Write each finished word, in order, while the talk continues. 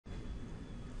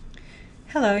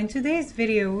Hello, in today's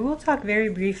video we will talk very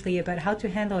briefly about how to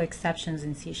handle exceptions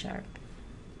in C#.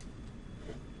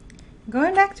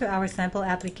 Going back to our sample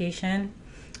application,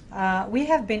 we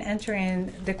have been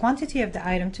entering the quantity of the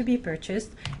item to be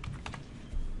purchased,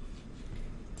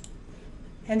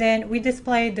 and then we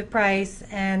displayed the price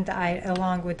and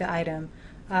along with the item,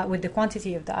 with the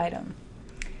quantity of the item.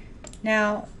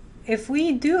 Now, if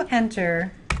we do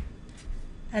enter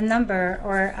a number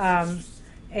or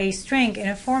a string in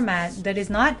a format that is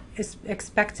not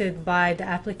expected by the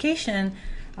application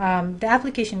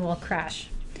will crash.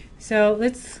 So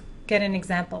let's get an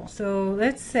example. So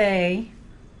let's say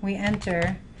we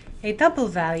enter a double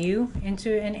value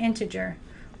into an integer.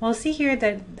 We'll see here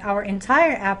that our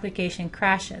entire application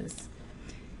crashes.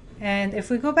 And if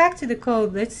we go back to the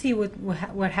code, let's see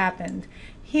what happened.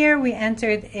 Here we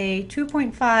entered a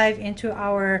 2.5 into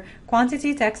our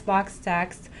quantity text box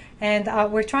text, and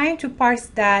we're trying to parse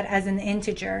that as an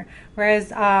integer, whereas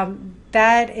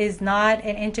that is not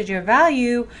an integer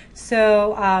value,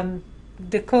 so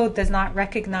the code does not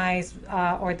recognize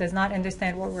or does not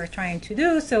understand what we're trying to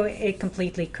do, so it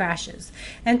completely crashes.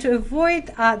 And to avoid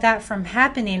that from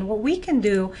happening, what we can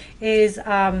do is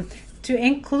to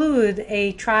include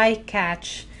a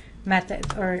try-catch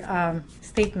method or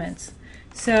statements.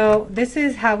 So this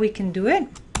is how we can do it.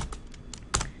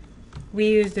 We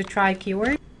use the try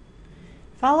keyword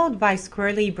followed by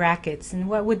squirrely brackets, and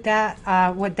what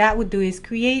that would do is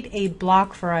create a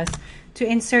block for us to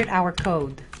insert our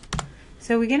code.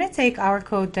 So we're going to take our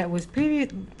code that was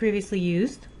previously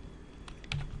used,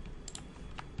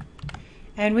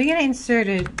 and we're going to insert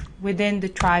it within the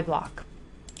try block.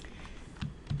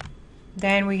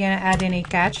 Then we're going to add in a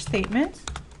catch statement.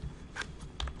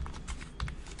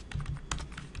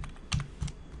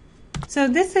 So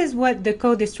this is what the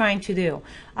code is trying to do.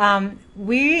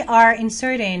 We are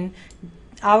inserting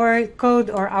our code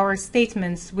or our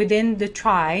statements within the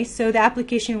try, so the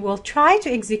application will try to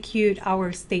execute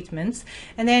our statements,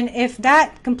 and then if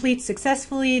that completes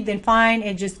successfully, then fine,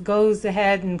 it just goes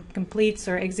ahead and completes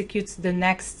or executes the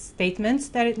next statements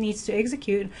that it needs to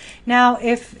execute. Now,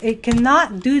 if it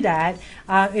cannot do that,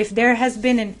 if there has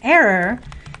been an error,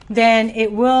 then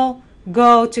it will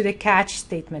go to the catch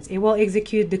statements. It will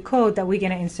execute the code that we're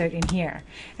going to insert in here.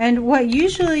 And what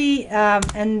usually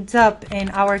ends up in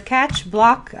our catch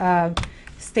block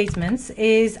statements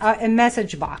is a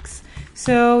message box.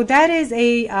 So that is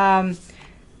a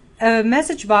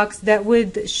message box that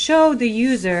would show the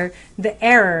user the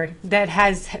error that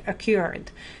has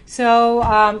occurred. So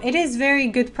it is very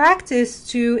good practice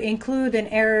to include an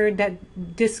error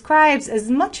that describes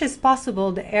as much as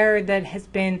possible the error that has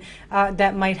been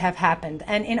that might have happened.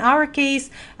 And in our case,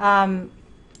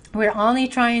 we're only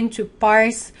trying to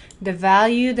parse the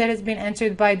value that has been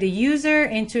entered by the user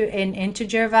into an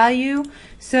integer value.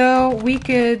 So we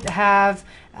could have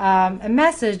a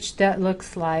message that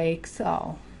looks like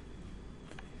so.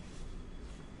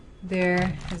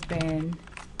 There has been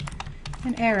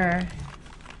an error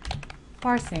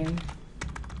parsing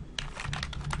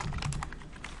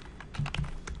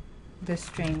the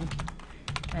string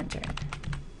entered.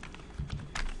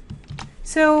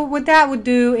 So what that would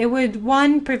do, it would,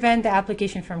 one, prevent the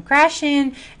application from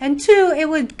crashing, and two, it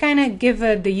would kind of give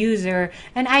the user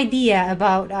an idea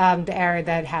about the error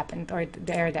that happened or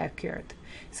the error that occurred.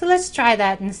 So let's try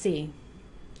that and see.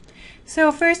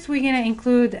 So first we're going to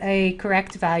include a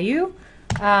correct value.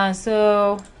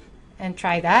 And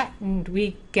try that, and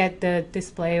we get the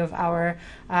display of our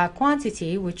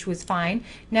quantity, which was fine.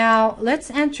 Now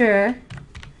let's enter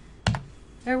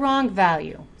a wrong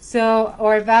value,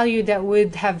 or a value that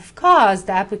would have caused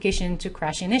the application to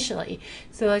crash initially.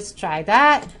 So let's try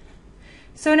that.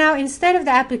 So now instead of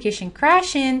the application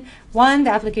crashing, one, the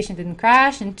application didn't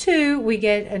crash, and two, we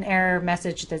get an error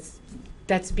message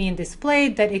that's being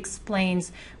displayed that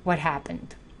explains what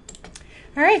happened.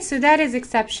 All right, so that is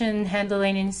exception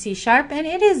handling in C#, and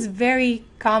it is very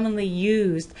commonly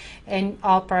used in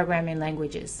all programming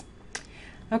languages.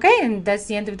 Okay, and that's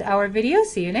the end of our video.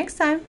 See you next time.